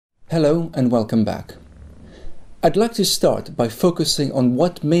Hello and welcome back. I'd like to start by focusing on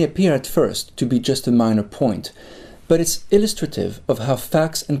what may appear at first to be just a minor point, but it's illustrative of how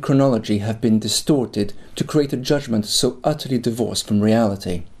facts and chronology have been distorted to create a judgment so utterly divorced from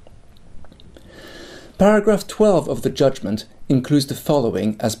reality. Paragraph 12 of the judgment includes the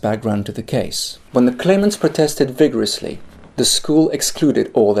following as background to the case. When the claimants protested vigorously, the school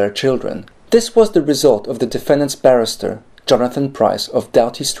excluded all their children. This was the result of the defendant's barrister, Jonathan Price of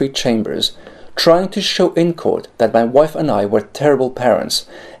Doughty Street Chambers, trying to show in court that my wife and I were terrible parents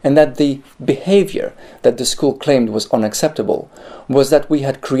and that the behavior that the school claimed was unacceptable was that we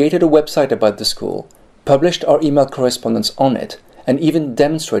had created a website about the school, published our email correspondence on it, and even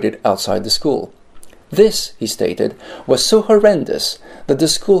demonstrated outside the school. This, he stated, was so horrendous that the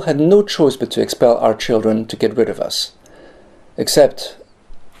school had no choice but to expel our children to get rid of us. Except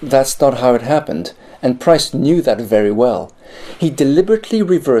that's not how it happened, and Price knew that very well. He deliberately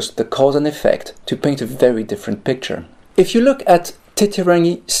reversed the cause and effect to paint a very different picture. If you look at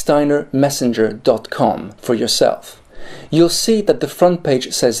titirangi-steinermessenger.com for yourself, you'll see that the front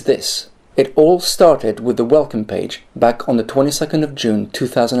page says this. It all started with the welcome page back on the 22nd of June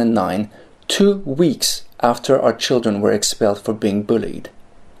 2009, 2 weeks after our children were expelled for being bullied.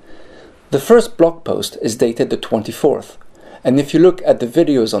 The first blog post is dated the 24th. And if you look at the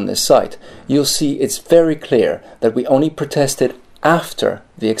videos on this site, you'll see it's very clear that we only protested after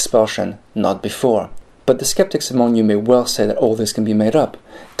the expulsion, not before. But the skeptics among you may well say that all this can be made up.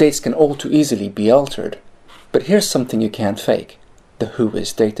 Dates can all too easily be altered. But here's something you can't fake: the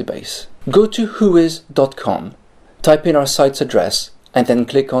Whois database. Go to whois.com, type in our site's address, and then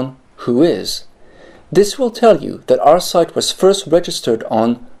click on Whois. This will tell you that our site was first registered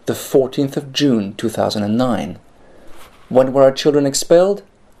on the 14th of June 2009. When were our children expelled?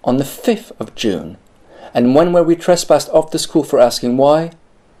 On the 5th of June. And when were we trespassed off the school for asking why?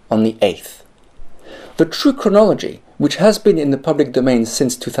 On the 8th. The true chronology, which has been in the public domain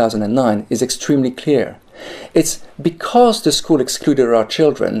since 2009, is extremely clear. It's because the school excluded our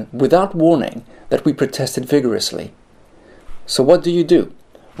children without warning that we protested vigorously. So what do you do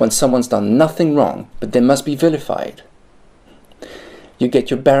when someone's done nothing wrong but they must be vilified? You get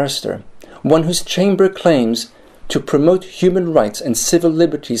your barrister, one whose chamber claims to promote human rights and civil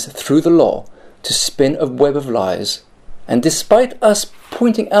liberties through the law, to spin a web of lies. And despite us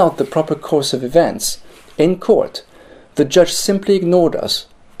pointing out the proper course of events, in court, the judge simply ignored us,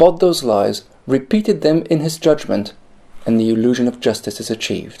 bought those lies, repeated them in his judgment, and the illusion of justice is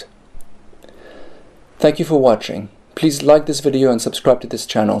achieved. Thank you for watching. Please like this video and subscribe to this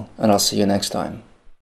channel, and I'll see you next time.